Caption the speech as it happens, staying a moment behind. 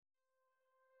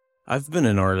I've been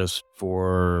an artist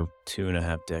for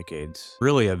 2.5 decades.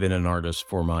 Really, I've been an artist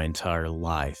for my entire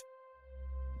life,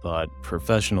 but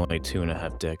professionally,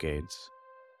 2.5 decades.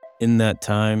 In that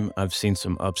time, I've seen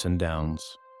some ups and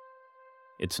downs.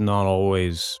 It's not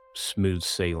always smooth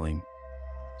sailing.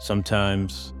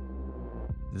 Sometimes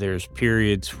there's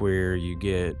periods where you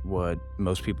get what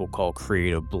most people call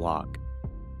creative block.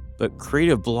 But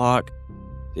creative block,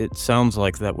 it sounds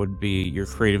like that would be you're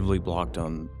creatively blocked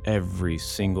on every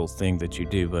single thing that you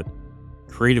do, but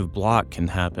creative block can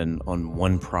happen on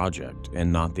one project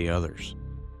and not the others.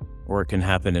 Or it can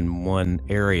happen in one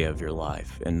area of your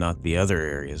life and not the other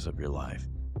areas of your life,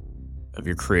 of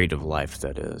your creative life,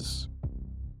 that is.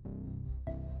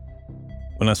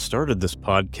 When I started this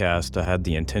podcast, I had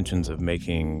the intentions of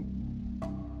making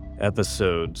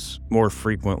episodes more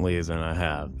frequently than I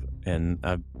have, and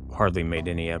I've hardly made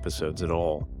any episodes at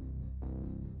all.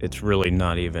 It's really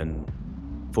not even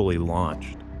fully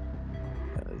launched.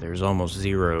 There's almost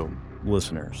zero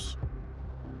listeners.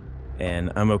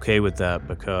 And I'm okay with that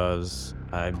because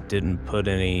I didn't put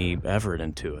any effort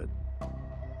into it.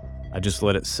 I just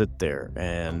let it sit there,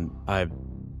 and I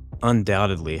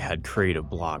undoubtedly had creative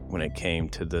block when it came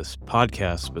to this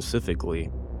podcast specifically.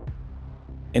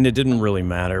 And it didn't really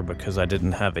matter because I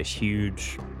didn't have a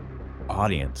huge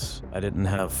audience. I didn't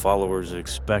have followers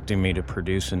expecting me to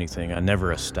produce anything. I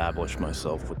never established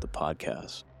myself with the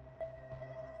podcast.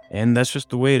 And that's just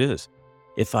the way it is.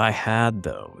 If I had,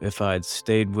 though, if I'd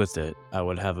stayed with it, I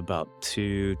would have about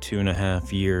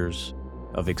 2.5 years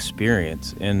of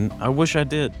experience. And I wish I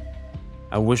did.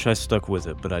 I wish I stuck with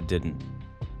it, but I didn't.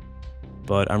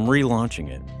 But I'm relaunching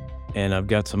it, and I've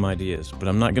got some ideas, but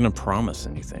I'm not going to promise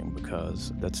anything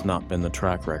because that's not been the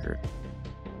track record.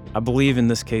 I believe in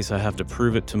this case I have to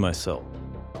prove it to myself.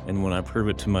 And when I prove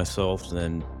it to myself,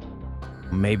 then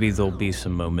maybe there'll be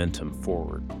some momentum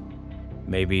forward.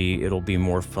 Maybe it'll be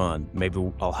more fun.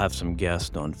 Maybe I'll have some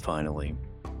guests on finally.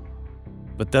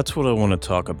 But that's what I want to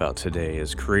talk about today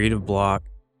is creative block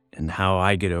and how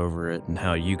I get over it and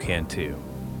how you can too.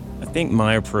 I think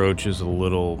my approach is a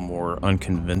little more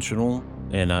unconventional,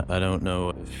 and I don't know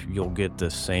if you'll get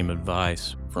the same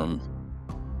advice from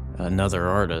another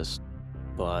artist,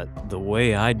 but the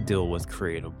way I deal with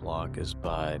creative block is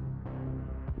by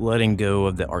letting go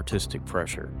of the artistic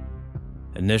pressure.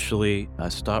 Initially, I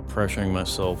stopped pressuring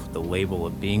myself with the label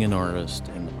of being an artist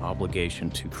and the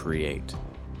obligation to create.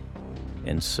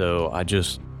 And so I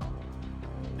just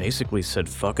basically said,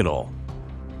 fuck it all.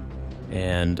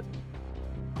 And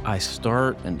I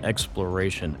start an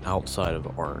exploration outside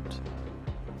of art.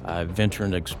 I venture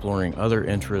into exploring other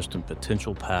interests and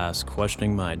potential paths,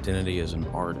 questioning my identity as an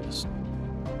artist.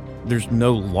 There's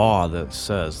no law that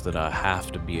says that I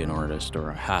have to be an artist or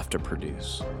I have to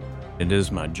produce. It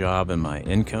is my job and my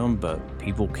income, but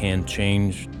people can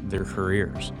change their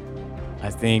careers.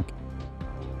 I think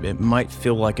it might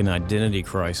feel like an identity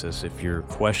crisis if you're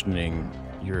questioning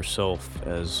yourself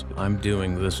as I'm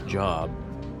doing this job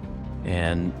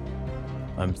and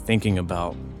I'm thinking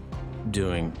about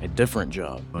doing a different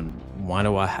job. And why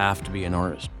do I have to be an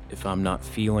artist? If I'm not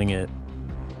feeling it,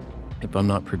 if I'm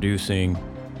not producing,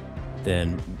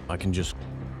 then I can just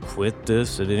quit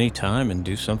this at any time and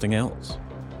do something else.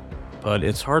 But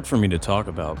it's hard for me to talk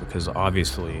about because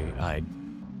obviously I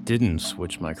didn't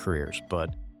switch my careers, but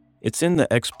it's in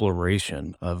the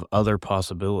exploration of other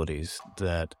possibilities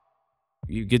that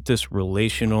you get this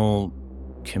relational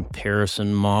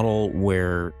comparison model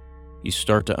where you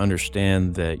start to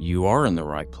understand that you are in the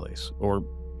right place, or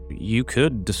you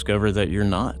could discover that you're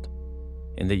not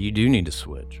and that you do need to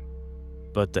switch.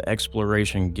 But the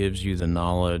exploration gives you the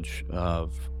knowledge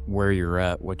of where you're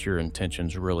at, what your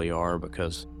intentions really are,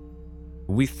 because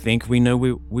we think we know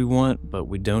we want, but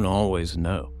we don't always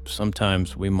know.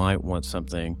 Sometimes we might want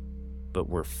something, but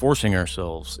we're forcing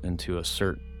ourselves into a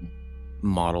certain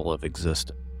model of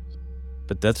existence.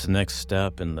 But that's the next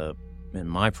step in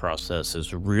my process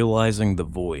is realizing the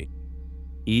void.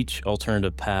 Each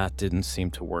alternative path didn't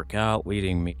seem to work out,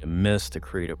 leading me to miss the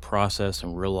creative process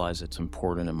and realize its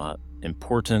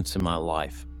importance in my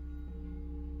life.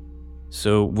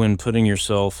 So when putting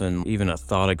yourself in even a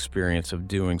thought experience of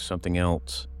doing something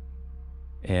else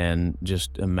and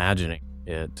just imagining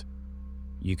it,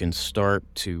 you can start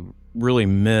to really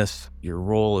miss your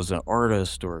role as an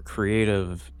artist or a creative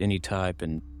of any type.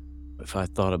 And if I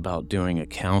thought about doing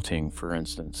accounting, for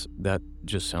instance, that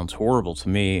just sounds horrible to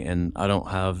me, and I don't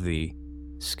have the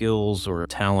skills or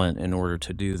talent in order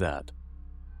to do that.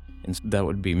 And that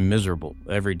would be miserable.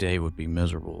 Every day would be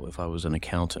miserable if I was an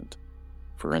accountant,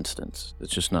 for instance.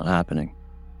 It's just not happening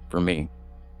for me.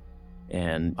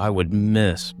 And I would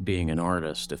miss being an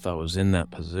artist if I was in that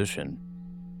position.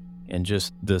 And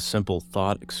just the simple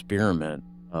thought experiment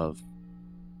of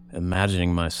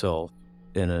imagining myself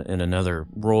in another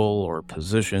role or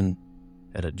position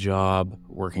at a job,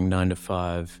 working 9 to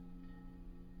 5,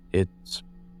 it's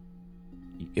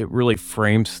it really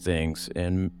frames things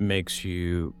and makes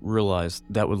you realize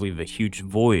that would leave a huge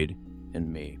void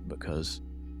in me because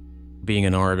being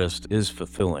an artist is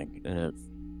fulfilling and it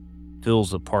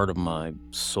fills a part of my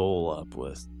soul up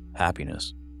with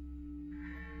happiness.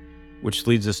 Which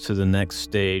leads us to the next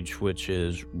stage, which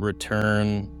is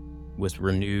return with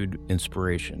renewed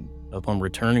inspiration. Upon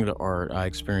returning to art, I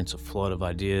experience a flood of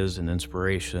ideas and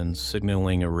inspiration,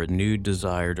 signaling a renewed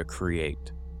desire to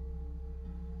create.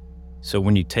 So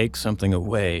when you take something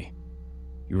away,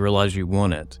 you realize you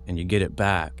want it and you get it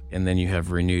back, and then you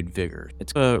have renewed vigor.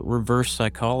 It's a reverse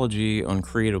psychology on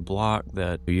creative block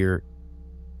that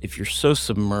if you're so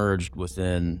submerged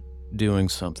within doing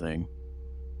something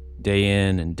day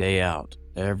in and day out,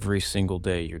 every single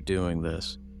day you're doing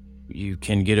this, you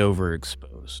can get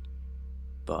overexposed,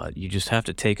 but you just have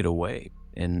to take it away.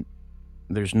 And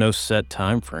there's no set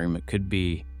time frame. It could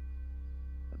be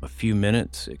a few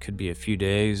minutes, it could be a few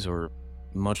days, or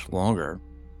much longer.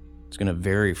 It's going to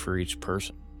vary for each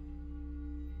person.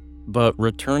 But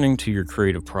returning to your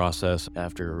creative process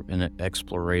after an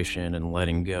exploration and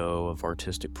letting go of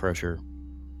artistic pressure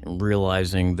and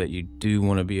realizing that you do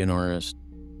want to be an artist,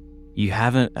 you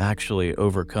haven't actually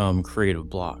overcome creative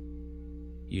block.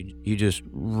 You just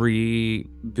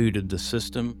rebooted the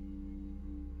system,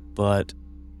 but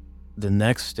the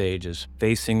next stage is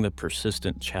facing the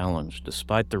persistent challenge.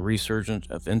 Despite the resurgence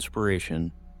of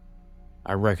inspiration,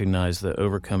 I recognize that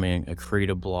overcoming a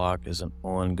creative block is an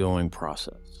ongoing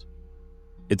process.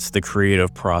 It's the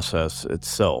creative process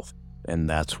itself, and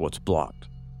that's what's blocked.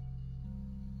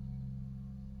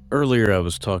 Earlier, I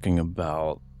was talking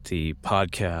about the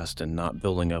podcast and not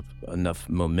building up enough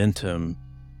momentum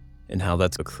and how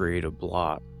that's a creative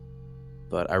block,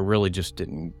 but I really just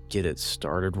didn't get it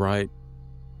started right.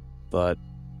 But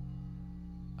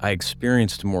I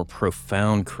experienced a more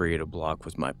profound creative block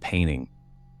with my painting.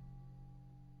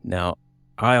 Now,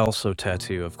 I also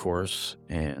tattoo, of course,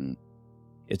 and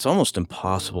it's almost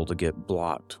impossible to get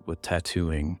blocked with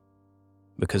tattooing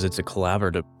because it's a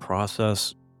collaborative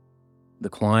process. The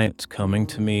client's coming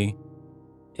to me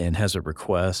and has a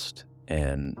request,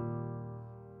 and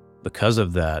because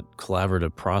of that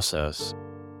collaborative process,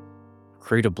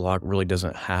 creative block really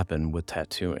doesn't happen with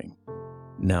tattooing.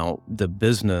 Now, the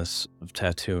business of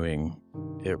tattooing,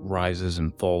 it rises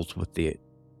and falls with the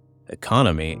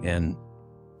economy, and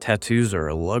tattoos are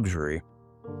a luxury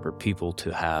for people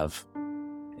to have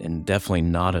and definitely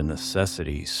not a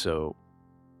necessity. So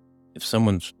if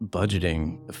someone's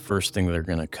budgeting, the first thing they're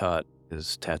going to cut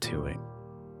is tattooing.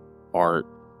 Art,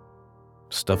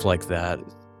 stuff like that.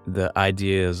 The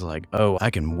idea is like, oh,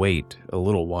 I can wait a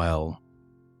little while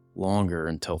longer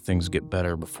until things get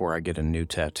better before I get a new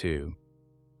tattoo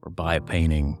or buy a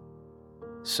painting.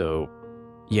 So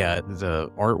yeah,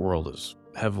 the art world is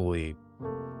heavily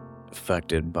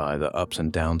affected by the ups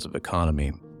and downs of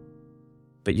economy.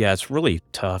 But yeah, it's really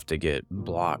tough to get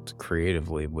blocked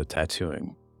creatively with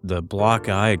tattooing. The block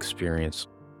I experienced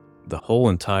the whole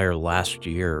entire last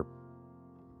year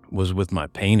was with my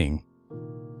painting.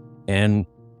 And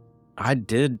I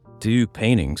did do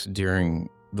paintings during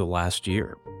the last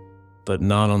year, but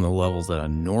not on the levels that I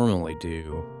normally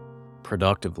do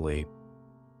productively.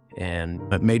 And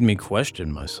it made me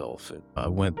question myself. I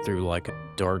went through like a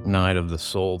dark night of the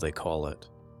soul, they call it,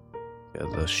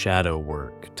 the shadow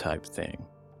work type thing.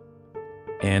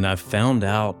 And I found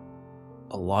out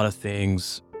a lot of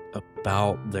things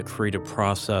about the creative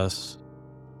process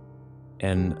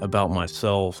and about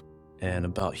myself and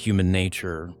about human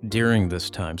nature during this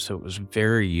time. So it was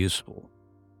very useful.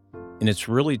 And it's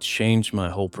really changed my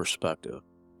whole perspective.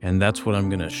 And that's what I'm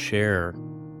going to share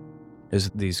is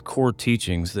these core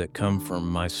teachings that come from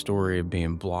my story of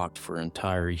being blocked for an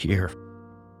entire year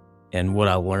and what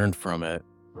I learned from it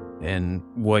and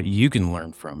what you can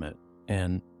learn from it.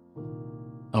 And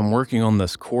I'm working on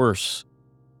this course.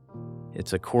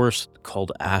 It's a course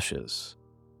called Ashes.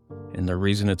 And the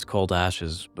reason it's called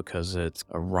Ashes because it's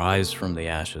a rise from the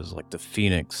ashes, like the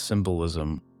phoenix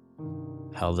symbolism,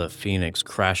 how the phoenix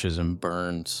crashes and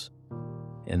burns.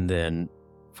 And then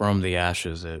from the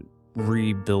ashes, it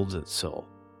rebuilds itself.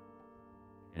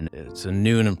 And it's a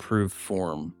new and improved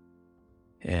form.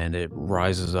 And it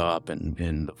rises up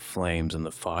in the flames and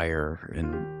the fire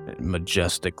and it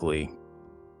majestically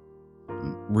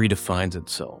redefines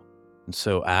itself. And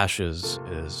so Ashes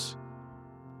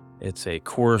it's a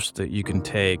course that you can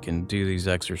take and do these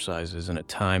exercises in a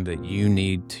time that you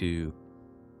need to,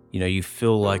 you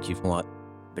feel like you've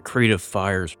the creative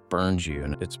fires burned you,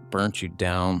 and it's burnt you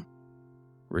down,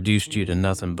 reduced you to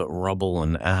nothing but rubble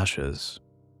and ashes.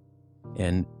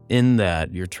 And in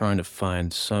that, you're trying to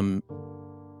find some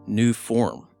new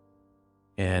form,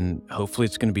 and hopefully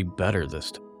it's going to be better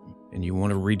this time. And you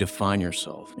want to redefine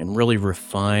yourself and really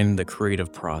refine the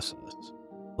creative process.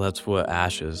 That's what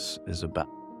Ashes is about.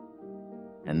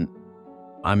 And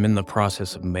I'm in the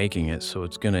process of making it, so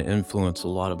it's going to influence a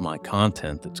lot of my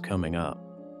content that's coming up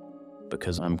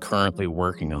because I'm currently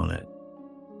working on it.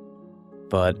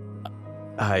 But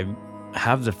I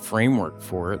have the framework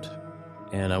for it,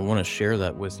 and I want to share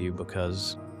that with you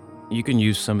because you can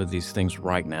use some of these things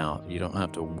right now. You don't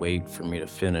have to wait for me to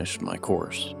finish my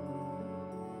course.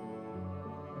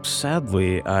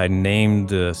 Sadly, I named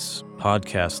this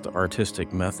podcast The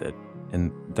Artistic Method,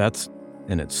 and that's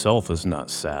in itself is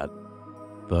not sad.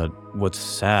 But what's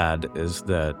sad is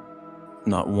that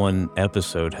not one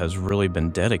episode has really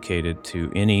been dedicated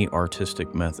to any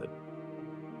artistic method.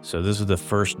 So this is the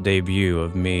first debut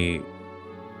of me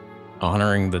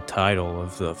honoring the title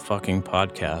of the fucking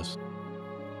podcast.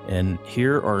 And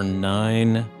here are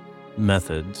 9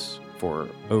 methods for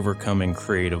overcoming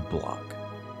creative block.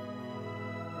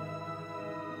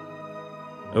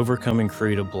 Overcoming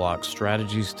creative block,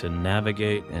 strategies to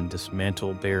navigate and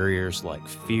dismantle barriers like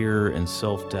fear and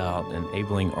self-doubt,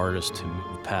 enabling artists to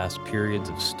move past periods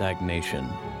of stagnation.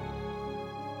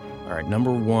 All right,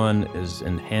 number 1 is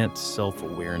enhanced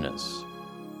self-awareness.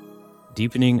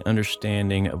 Deepening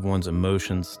understanding of one's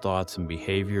emotions, thoughts, and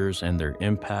behaviors and their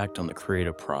impact on the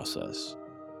creative process.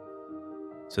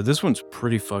 So this one's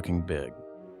pretty fucking big.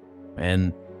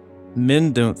 And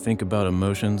men don't think about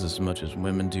emotions as much as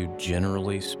women do,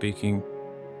 generally speaking,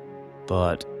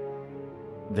 but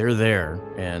they're there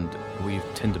and we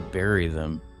tend to bury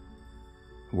them,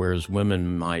 whereas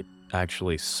women might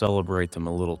actually celebrate them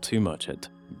a little too much at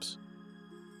times.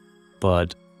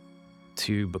 But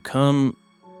to become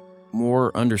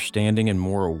more understanding and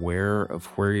more aware of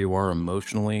where you are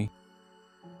emotionally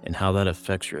and how that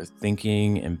affects your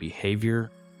thinking and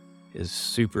behavior is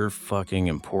super fucking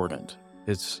important.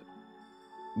 It's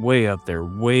way up there,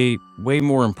 way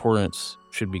more importance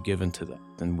should be given to that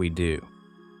than we do.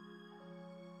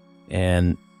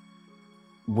 And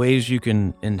ways you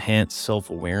can enhance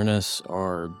self-awareness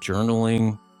are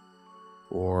journaling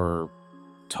or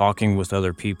talking with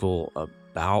other people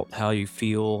about how you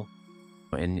feel.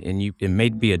 And it may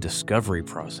be a discovery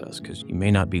process because you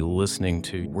may not be listening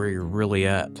to where you're really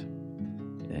at.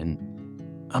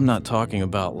 And I'm not talking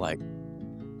about like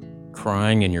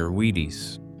crying in your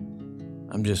Wheaties.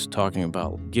 I'm just talking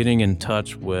about getting in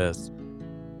touch with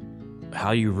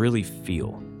how you really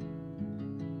feel.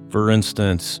 For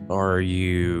instance, are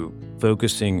you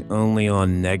focusing only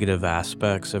on negative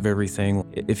aspects of everything?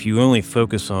 If you only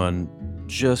focus on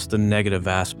just the negative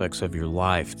aspects of your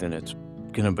life, then it's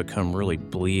going to become really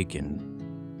bleak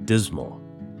and dismal.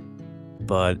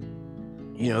 But,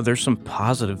 there's some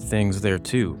positive things there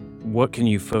too. What can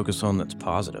you focus on that's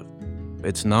positive?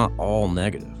 It's not all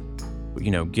negative.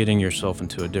 Getting yourself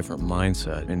into a different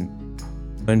mindset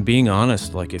and being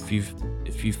honest, like if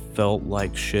you felt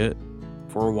like shit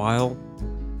for a while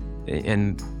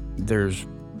and there's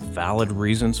valid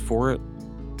reasons for it,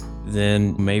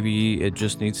 then maybe it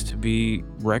just needs to be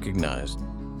recognized,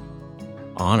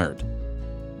 honored.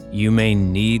 You may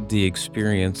need the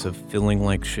experience of feeling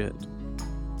like shit.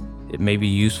 It may be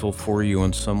useful for you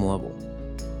on some level,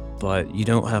 but you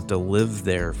don't have to live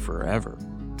there forever.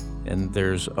 And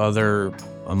there's other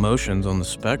emotions on the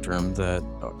spectrum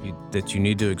that you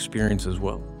need to experience as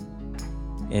well.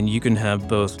 And you can have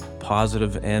both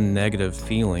positive and negative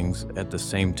feelings at the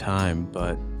same time,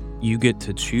 but you get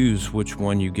to choose which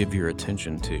one you give your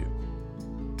attention to.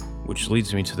 Which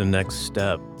leads me to the next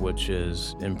step, which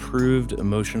is improved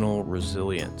emotional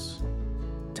resilience.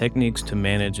 Techniques to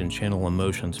manage and channel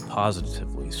emotions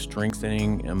positively,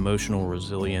 strengthening emotional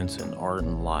resilience in art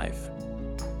and life.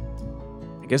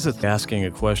 I guess it's asking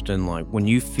a question like, when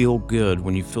you feel good,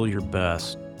 when you feel your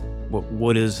best,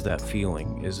 what is that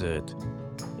feeling? Is it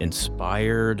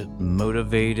inspired,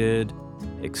 motivated,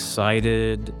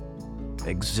 excited,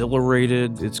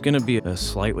 exhilarated? It's going to be a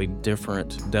slightly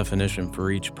different definition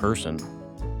for each person.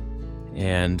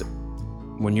 And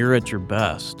when you're at your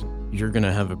best, you're going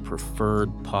to have a preferred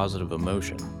positive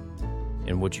emotion.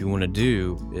 And what you want to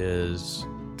do is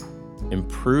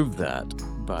improve that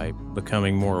by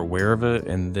becoming more aware of it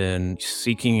and then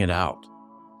seeking it out.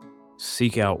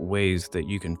 Seek out ways that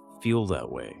you can feel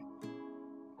that way.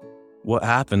 What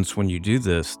happens when you do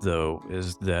this, though,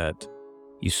 is that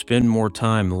you spend more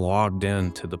time logged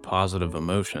into the positive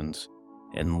emotions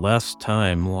and less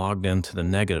time logged into the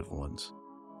negative ones.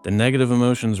 The negative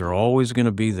emotions are always going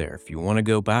to be there. If you want to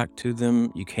go back to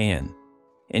them, you can,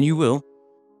 and you will.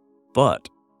 But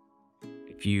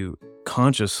if you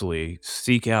consciously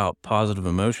seek out positive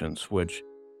emotions, which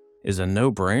is a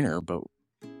no-brainer, but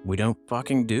we don't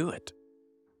fucking do it.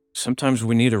 Sometimes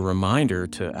we need a reminder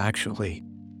to actually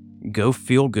go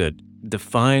feel good,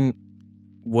 define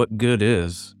what good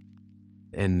is,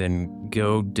 and then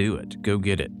go do it, go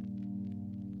get it.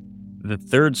 The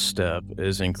third step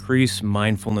is increase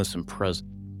mindfulness and presence.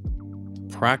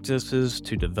 Practices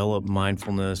to develop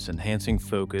mindfulness, enhancing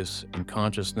focus and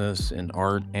consciousness in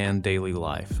art and daily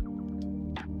life.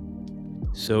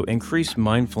 So increased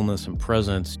mindfulness and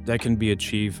presence, that can be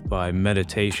achieved by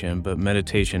meditation, but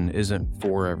meditation isn't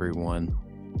for everyone.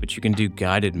 But you can do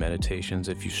guided meditations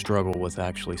if you struggle with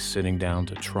actually sitting down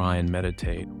to try and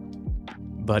meditate.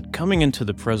 But coming into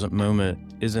the present moment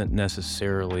isn't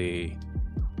necessarily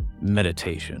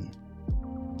meditation.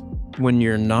 When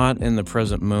you're not in the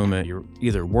present moment, you're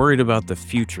either worried about the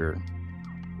future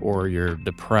or you're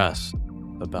depressed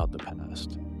about the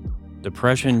past.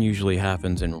 Depression usually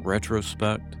happens in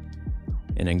retrospect,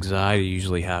 and anxiety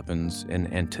usually happens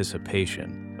in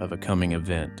anticipation of a coming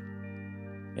event.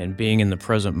 And being in the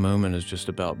present moment is just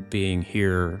about being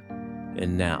here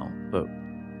and now. But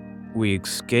we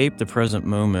escape the present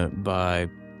moment by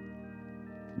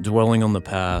dwelling on the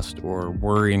past or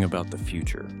worrying about the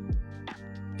future.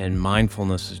 And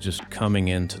mindfulness is just coming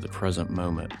into the present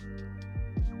moment.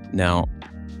 Now,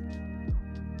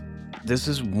 this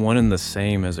is one and the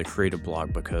same as a creative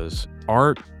block because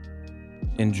art,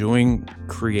 enjoying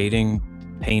creating,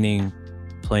 painting,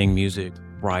 playing music,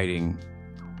 writing,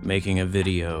 making a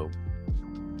video,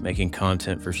 making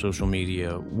content for social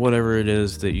media, whatever it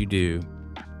is that you do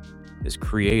is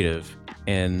creative.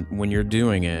 And when you're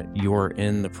doing it, you're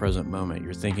in the present moment.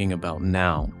 You're thinking about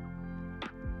now.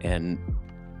 And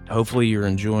hopefully you're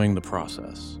enjoying the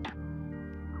process.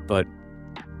 But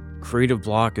creative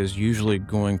block is usually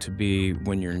going to be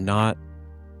when you're not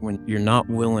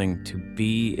willing to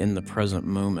be in the present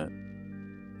moment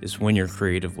is when you're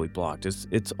creatively blocked.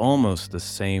 It's almost the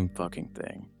same fucking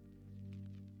thing.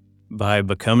 By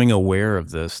becoming aware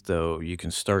of this, though, you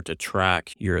can start to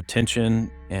track your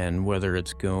attention and whether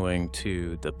it's going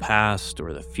to the past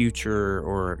or the future,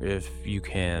 or if you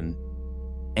can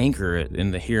anchor it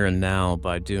in the here and now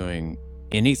by doing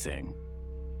anything.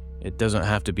 It doesn't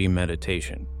have to be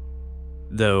meditation,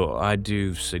 though I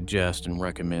do suggest and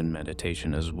recommend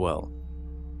meditation as well.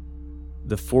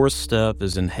 The fourth step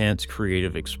is enhanced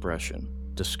creative expression,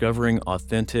 discovering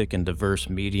authentic and diverse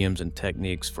mediums and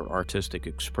techniques for artistic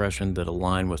expression that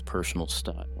align with personal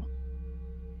style.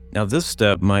 Now, this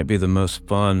step might be the most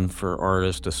fun for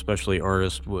artists, especially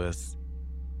artists with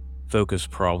focus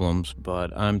problems,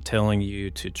 but I'm telling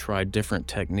you to try different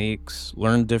techniques,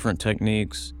 learn different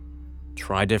techniques,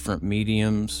 try different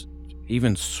mediums,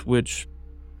 even switch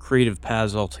creative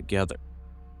paths altogether.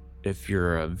 If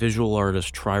you're a visual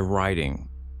artist, try writing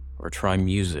or try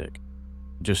music.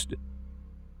 Just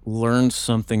learn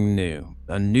something new,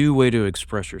 a new way to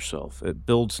express yourself. It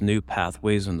builds new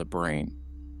pathways in the brain.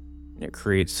 It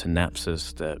creates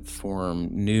synapses that form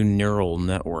new neural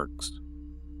networks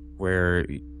where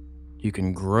you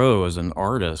can grow as an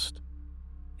artist,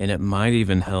 and it might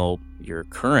even help your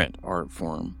current art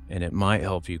form, and it might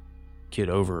help you get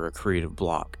over a creative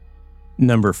block.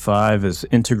 Number 5 is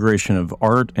integration of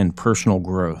art and personal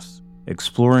growth,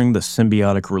 exploring the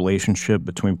symbiotic relationship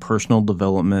between personal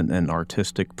development and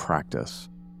artistic practice.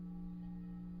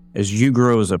 As you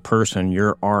grow as a person,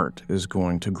 your art is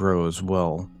going to grow as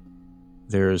well.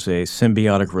 There's a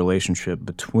symbiotic relationship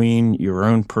between your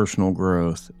own personal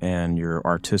growth and your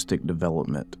artistic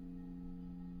development.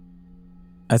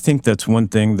 I think that's one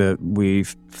thing that we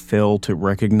fail to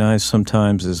recognize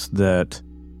sometimes is that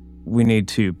we need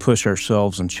to push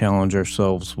ourselves and challenge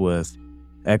ourselves with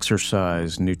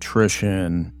exercise,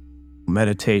 nutrition,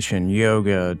 meditation,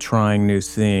 yoga, trying new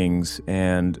things,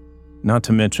 and not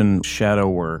to mention shadow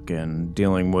work and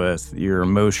dealing with your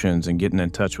emotions and getting in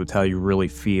touch with how you really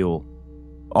feel.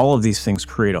 All of these things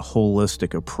create a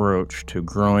holistic approach to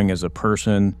growing as a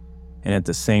person and at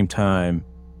the same time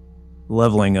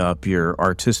leveling up your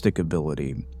artistic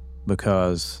ability.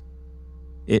 Because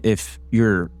if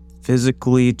you're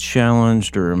physically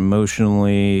challenged or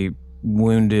emotionally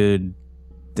wounded,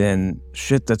 then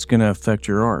shit, that's going to affect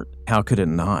your art. How could it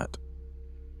not?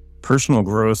 Personal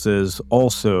growth is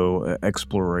also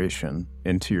exploration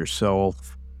into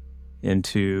yourself,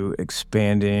 into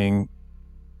expanding,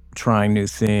 trying new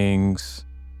things.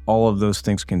 All of those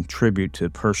things contribute to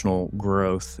personal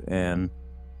growth, and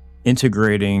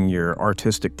integrating your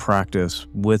artistic practice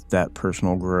with that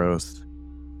personal growth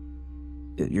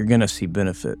you're going to see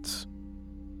benefits.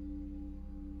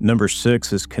 Number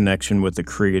 6 is connection with the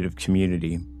creative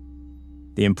community.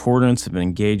 The importance of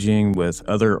engaging with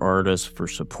other artists for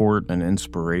support and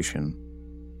inspiration.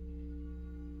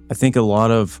 I think a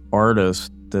lot of artists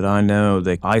that I know,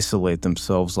 they isolate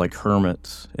themselves like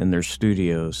hermits in their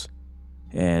studios.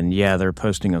 And yeah, they're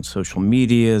posting on social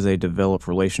media, they develop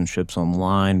relationships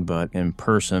online, but in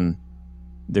person,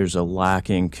 there's a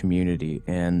lacking community.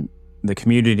 And the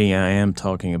community I am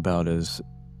talking about is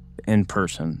in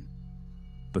person,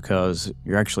 because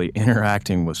you're actually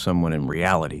interacting with someone in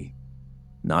reality,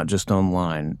 not just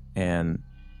online. And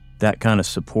that kind of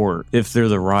support, if they're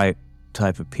the right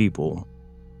type of people,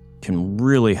 can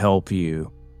really help you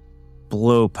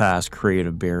blow past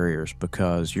creative barriers,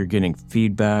 because you're getting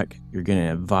feedback, you're getting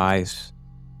advice.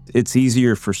 It's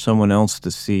easier for someone else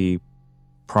to see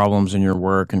problems in your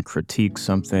work and critique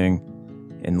something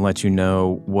and let you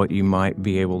know what you might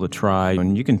be able to try.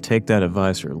 And you can take that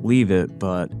advice or leave it,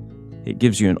 but it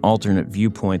gives you an alternate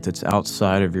viewpoint that's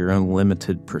outside of your own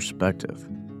limited perspective,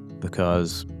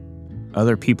 because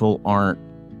other people aren't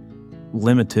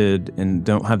limited and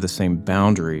don't have the same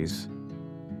boundaries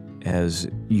as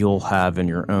you'll have in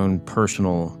your own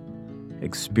personal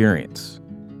experience,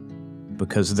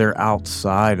 because they're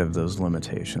outside of those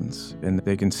limitations and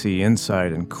they can see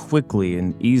inside and quickly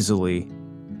and easily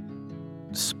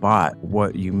spot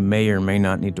what you may or may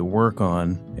not need to work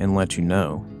on and let you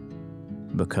know,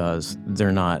 because they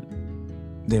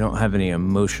don't have any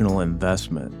emotional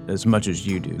investment as much as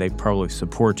you do. They probably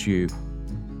support you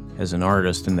as an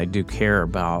artist and they do care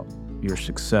about your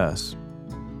success,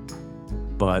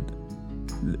 but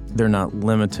they're not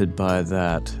limited by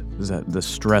that the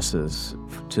stresses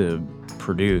to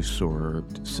produce or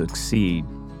to succeed.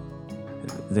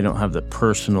 They don't have the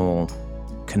personal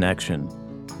connection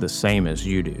the same as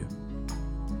you do.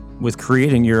 With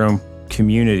creating your own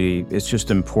community, it's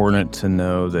just important to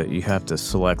know that you have to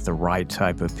select the right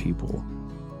type of people.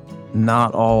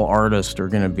 Not all artists are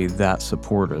going to be that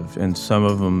supportive, and some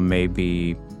of them may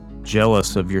be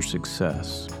jealous of your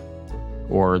success,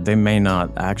 or they may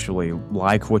not actually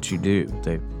like what you do.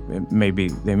 They may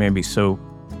be so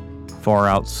far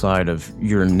outside of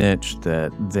your niche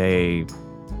that they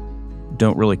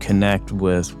don't really connect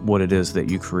with what it is that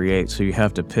you create. So you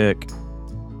have to pick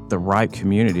the right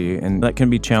community, and that can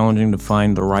be challenging to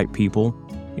find the right people.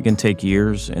 It can take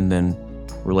years, and then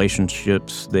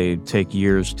relationships, they take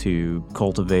years to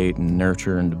cultivate and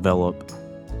nurture and develop.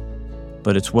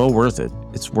 But it's well worth it.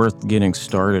 It's worth getting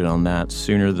started on that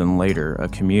sooner than later. A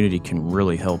community can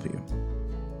really help you.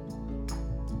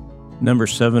 Number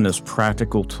 7 is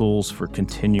practical tools for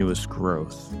continuous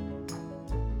growth.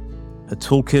 A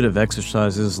toolkit of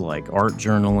exercises like art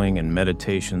journaling and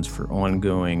meditations for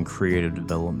ongoing creative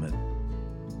development.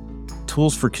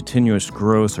 Tools for continuous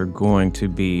growth are going to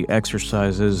be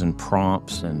exercises and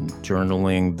prompts and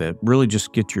journaling that really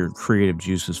just get your creative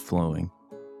juices flowing.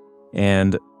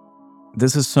 And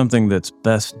this is something that's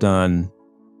best done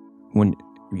when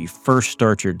you first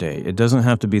start your day. It doesn't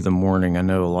have to be the morning. I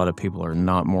know a lot of people are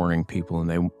not morning people and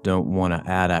they don't want to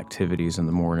add activities in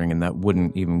the morning, and that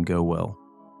wouldn't even go well.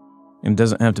 It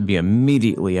doesn't have to be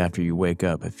immediately after you wake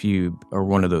up. If you are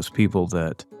one of those people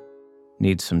that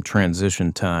need some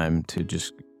transition time to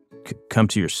just come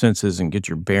to your senses and get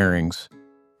your bearings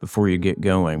before you get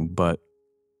going. But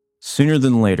sooner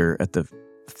than later, at the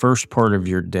first part of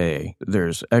your day,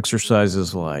 there's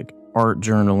exercises like art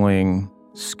journaling,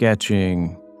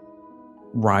 sketching,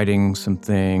 writing some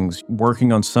things,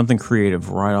 working on something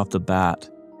creative right off the bat.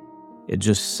 It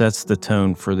just sets the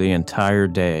tone for the entire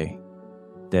day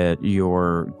that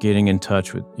you're getting in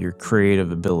touch with your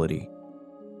creative ability.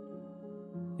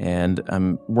 And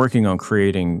I'm working on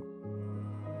creating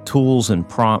tools and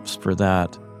prompts for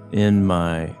that in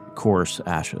my course,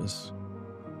 Ashes.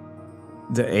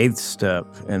 The 8th step,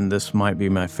 and this might be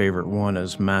my favorite one,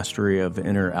 is mastery of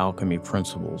inner alchemy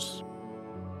principles.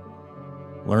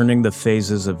 Learning the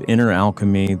phases of inner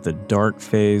alchemy, the dark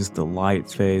phase, the light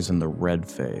phase, and the red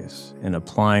phase, and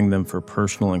applying them for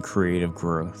personal and creative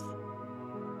growth.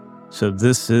 So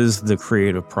this is the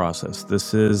creative process.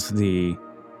 This is the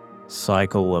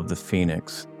cycle of the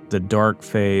phoenix. The dark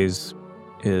phase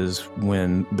is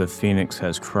when the phoenix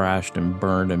has crashed and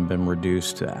burned and been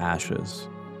reduced to ashes.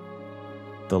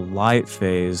 The light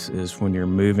phase is when you're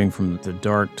moving from the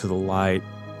dark to the light.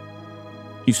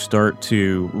 You start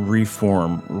to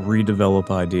reform, redevelop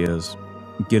ideas,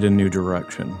 get a new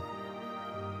direction.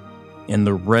 And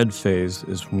the red phase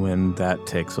is when that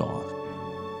takes off.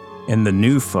 And the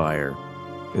new fire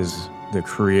is the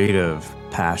creative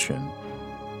passion.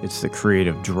 It's the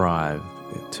creative drive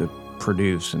to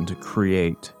produce and to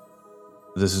create.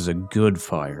 This is a good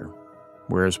fire.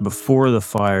 Whereas before the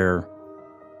fire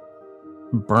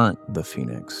burnt the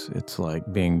phoenix, it's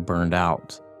like being burned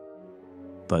out.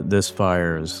 But this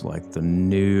fire is like the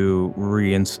new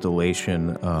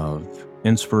reinstallation of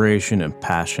inspiration and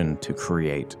passion to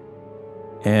create.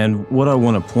 And what I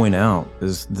want to point out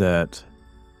is that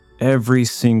every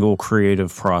single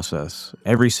creative process,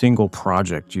 every single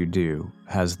project you do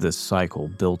has this cycle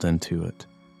built into it.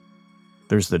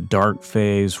 There's the dark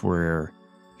phase where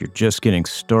you're just getting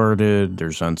started,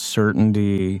 there's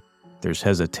uncertainty, there's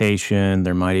hesitation,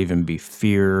 there might even be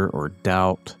fear or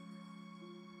doubt.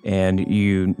 And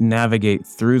you navigate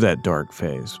through that dark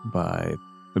phase by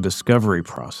the discovery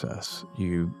process.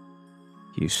 You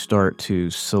start to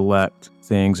select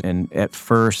things, and at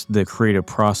first the creative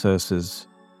process is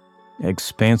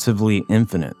expansively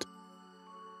infinite.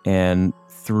 And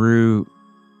through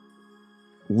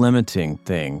limiting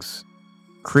things,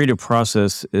 creative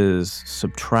process is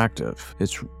subtractive,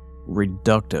 it's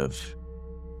reductive.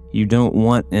 You don't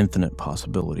want infinite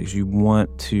possibilities. You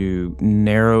want to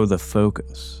narrow the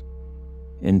focus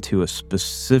into a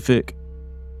specific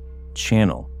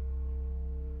channel,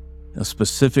 a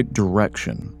specific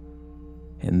direction.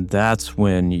 And that's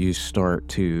when you start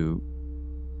to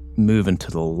move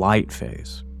into the light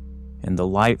phase. And the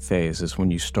light phase is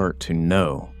when you start to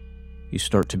know, you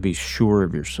start to be sure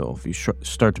of yourself, you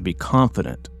start to be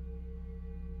confident.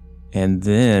 And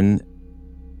then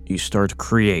you start to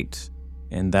create.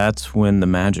 And that's when the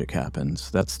magic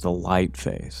happens. That's the light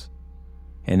phase.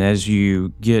 And as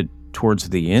you get towards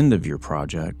the end of your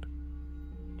project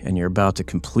and you're about to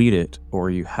complete it, or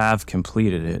you have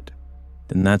completed it,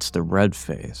 then that's the red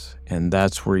phase. And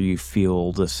that's where you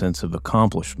feel the sense of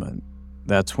accomplishment.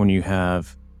 That's when you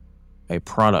have a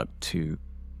product to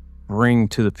bring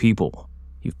to the people.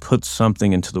 You've put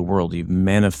something into the world. You've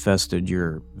manifested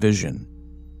your vision.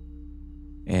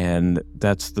 And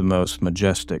that's the most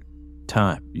majestic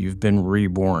time. You've been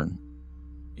reborn.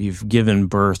 You've given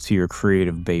birth to your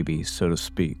creative baby, so to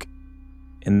speak.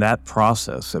 And that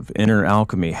process of inner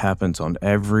alchemy happens on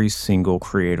every single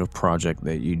creative project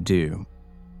that you do.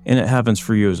 And it happens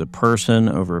for you as a person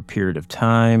over a period of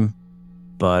time,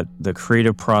 but the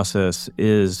creative process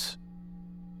is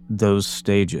those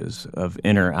stages of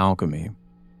inner alchemy.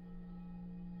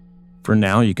 For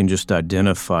now, you can just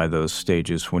identify those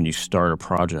stages when you start a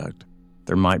project.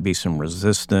 There might be some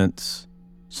resistance,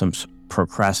 some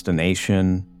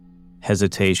procrastination,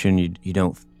 hesitation. You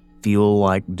don't feel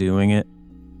like doing it.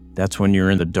 That's when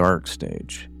you're in the dark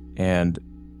stage. And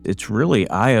it's really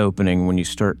eye-opening when you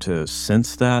start to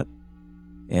sense that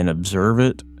and observe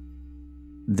it.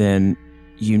 Then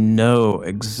you know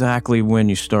exactly when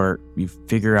you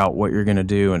figure out what you're going to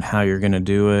do and how you're going to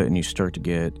do it, and you start to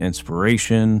get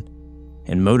inspiration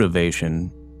and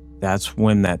motivation. That's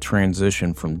when that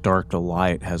transition from dark to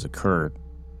light has occurred.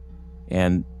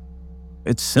 And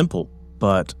it's simple,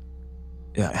 but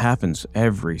it happens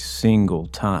every single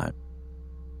time.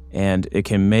 And it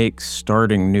can make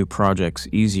starting new projects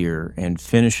easier and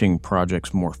finishing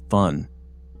projects more fun.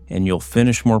 And you'll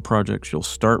finish more projects, you'll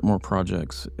start more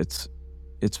projects. It's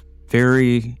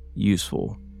very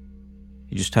useful.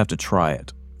 You just have to try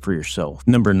it for yourself.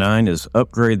 Number 9 is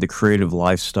upgrade the creative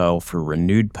lifestyle for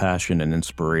renewed passion and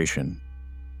inspiration.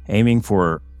 Aiming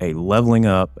for a leveling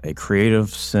up, a creative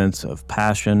sense of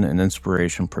passion and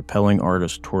inspiration, propelling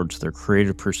artists towards their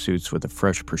creative pursuits with a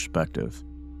fresh perspective.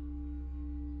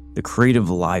 The creative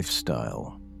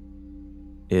lifestyle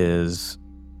is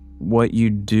what you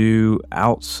do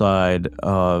outside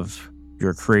of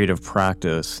your creative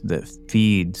practice that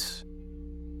feeds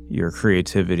your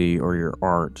creativity or your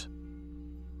art.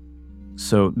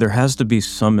 So there has to be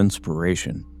some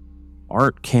inspiration.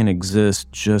 Art can't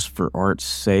exist just for art's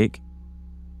sake,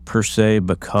 per se,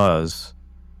 because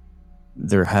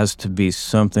there has to be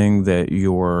something that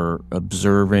you're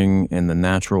observing in the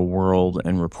natural world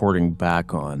and reporting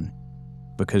back on.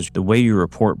 Because the way you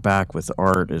report back with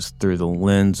art is through the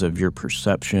lens of your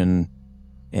perception,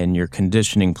 and your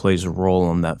conditioning plays a role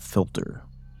in that filter.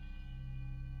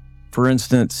 For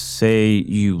instance, say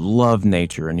you love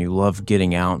nature and you love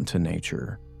getting out into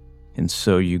nature. And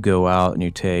so you go out and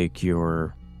you take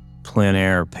your plein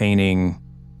air painting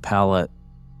palette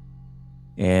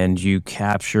and you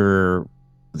capture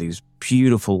these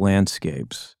beautiful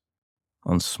landscapes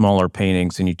on smaller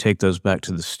paintings, and you take those back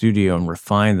to the studio and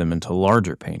refine them into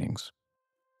larger paintings.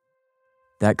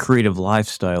 That creative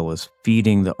lifestyle is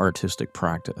feeding the artistic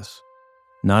practice.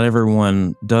 Not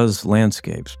everyone does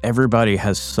landscapes. Everybody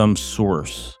has some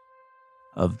source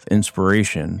of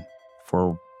inspiration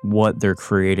for what they're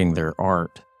creating their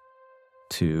art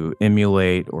to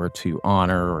emulate or to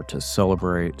honor or to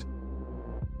celebrate.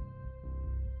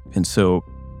 And so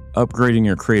upgrading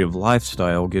your creative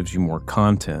lifestyle gives you more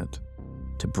content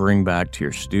to bring back to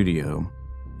your studio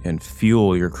and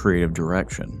fuel your creative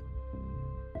direction.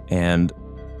 And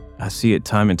I see it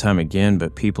time and time again,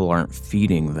 but people aren't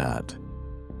feeding that.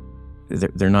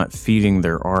 They're not feeding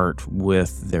their art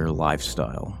with their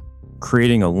lifestyle.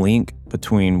 Creating a link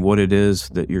between what it is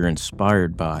that you're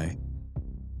inspired by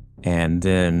and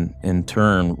then, in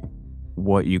turn,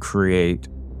 what you create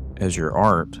as your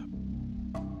art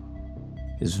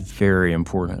is very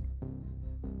important.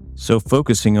 So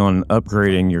focusing on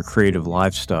upgrading your creative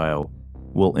lifestyle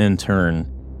will, in turn,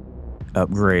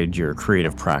 upgrade your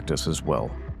creative practice as well.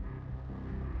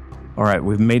 All right,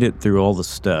 we've made it through all the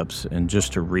steps, and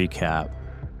just to recap,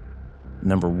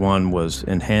 number 1 was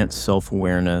enhance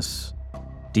self-awareness,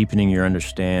 deepening your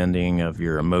understanding of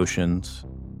your emotions.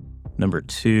 Number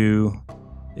 2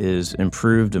 is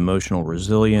improved emotional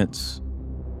resilience,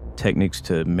 techniques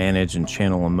to manage and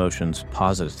channel emotions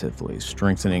positively,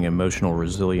 strengthening emotional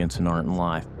resilience in art and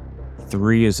life.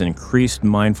 3 is increased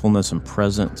mindfulness and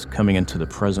presence, coming into the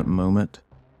present moment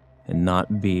and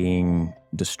not being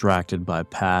distracted by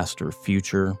past or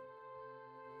future.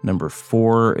 Number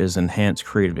 4 is enhanced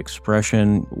creative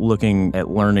expression, looking at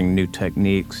learning new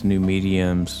techniques, new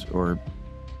mediums, or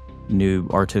new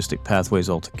artistic pathways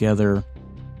altogether.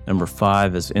 Number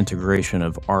 5 is integration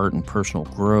of art and personal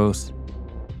growth,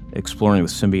 exploring the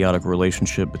symbiotic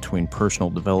relationship between personal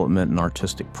development and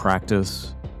artistic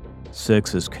practice.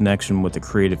 6 is connection with the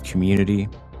creative community,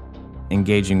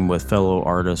 engaging with fellow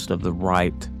artists of the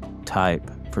right type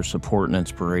for support and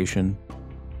inspiration.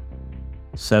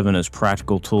 7 is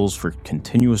practical tools for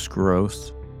continuous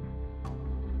growth,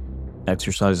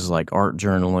 exercises like art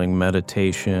journaling,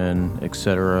 meditation,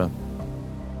 etc.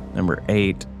 Number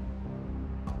 8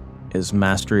 is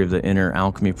mastery of the inner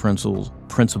alchemy principles,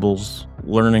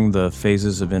 learning the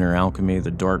phases of inner alchemy,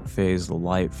 the dark phase, the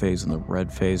light phase, and the red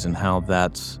phase, and how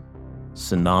that's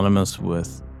synonymous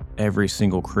with every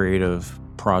single creative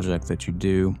project that you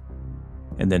do.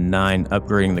 And then 9,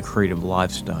 upgrading the creative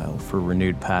lifestyle for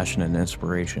renewed passion and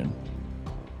inspiration.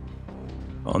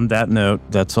 On that note,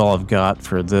 that's all I've got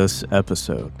for this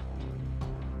episode.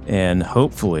 And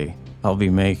hopefully, I'll be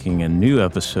making a new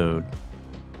episode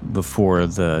before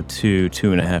the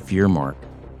 2.5 year mark.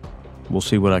 We'll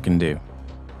see what I can do.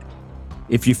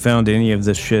 If you found any of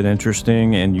this shit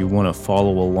interesting and you want to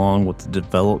follow along with the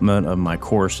development of my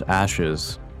course,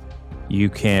 Ashes, you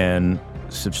can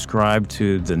subscribe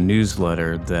to the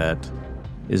newsletter that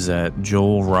is at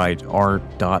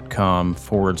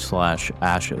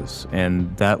joelwrightart.com/ashes.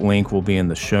 And that link will be in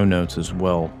the show notes as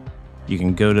well. You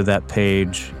can go to that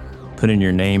page, put in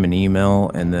your name and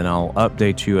email, and then I'll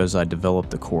update you as I develop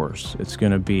the course.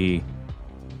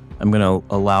 I'm going to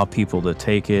allow people to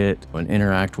take it and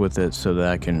interact with it so that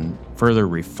I can further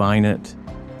refine it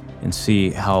and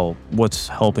see what's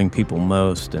helping people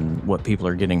most and what people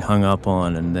are getting hung up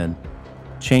on, and then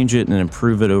change it and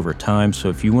improve it over time. So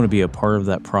if you want to be a part of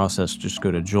that process, just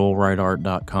go to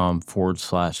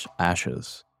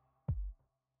joelwrightart.com/ashes.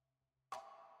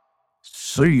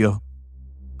 See ya.